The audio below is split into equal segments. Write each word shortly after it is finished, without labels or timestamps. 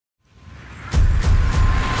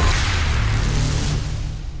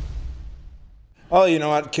Oh, you know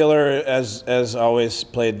what? Killer, as always,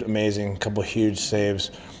 played amazing. A couple huge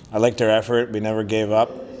saves. I liked their effort. We never gave up.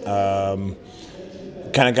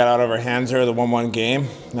 Kind of got out of our hands there, the 1-1 game.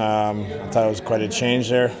 I thought it was quite a change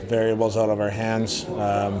there. Variables out of our hands.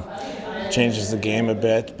 Changes the game a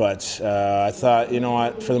bit, but I thought, you know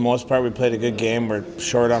what, for the most part, we played a good game. We're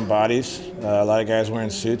short on bodies. A lot of guys wearing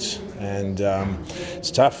suits, and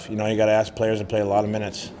it's tough. You know, you got to ask players to play a lot of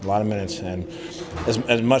minutes, and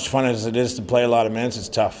as much fun as it is to play a lot of minutes, it's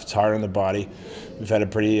tough. It's hard on the body. We've had a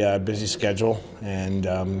pretty busy schedule, and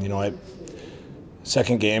you know,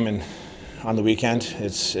 second game and on the weekend,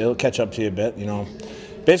 it'll catch up to you a bit. You know,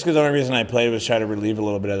 basically the only reason I played was try to relieve a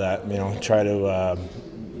little bit of that. You know, try to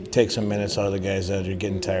take some minutes out of the guys that are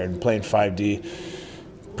getting tired. Playing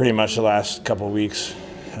 5D pretty much the last couple of weeks.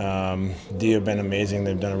 D have been amazing.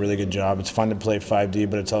 They've done a really good job. It's fun to play 5D,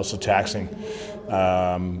 but it's also taxing.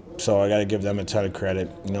 So I got to give them a ton of credit.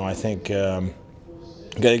 You know, I think got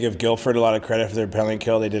to give Guildford a lot of credit for their penalty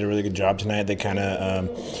kill. They did a really good job tonight. They kind of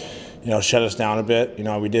you know, shut us down a bit. You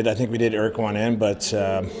know, I think we did irk one in, but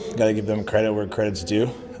got to give them credit where credit's due.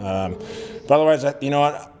 But otherwise, you know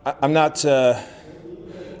what? I'm not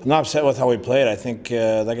upset with how we played. I think,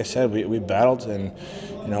 like I said, we battled, and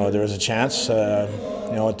you know, there was a chance, you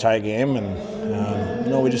know, a tie game, and you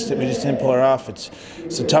know, we just didn't pull her off.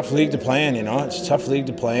 It's a tough league to play in. You know, it's a tough league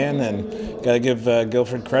to play in, and got to give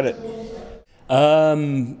Guildford credit.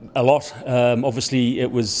 A lot. Obviously,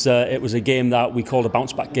 it was a game that we called a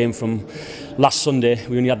bounce-back game from last Sunday.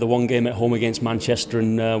 We only had the one game at home against Manchester,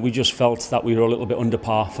 and we just felt that we were a little bit under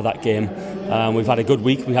par for that game. We've had a good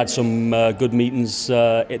week. We had some good meetings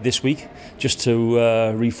this week just to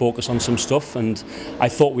refocus on some stuff, and I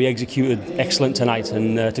thought we executed excellent tonight.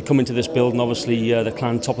 And to come into this building, obviously the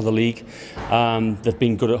Clan top of the league, they've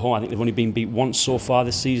been good at home. I think they've only been beat once so far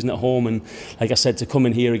this season at home, and like I said, to come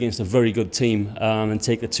in here against a very good team and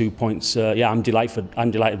take the 2 points. Yeah, I'm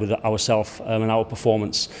delighted with ourselves and our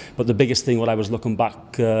performance. But the biggest thing what I was looking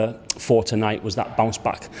back for tonight was that bounce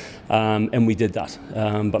back, and we did that.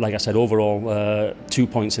 But like I said, overall, 2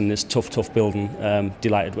 points in this tough building,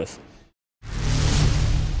 delighted with.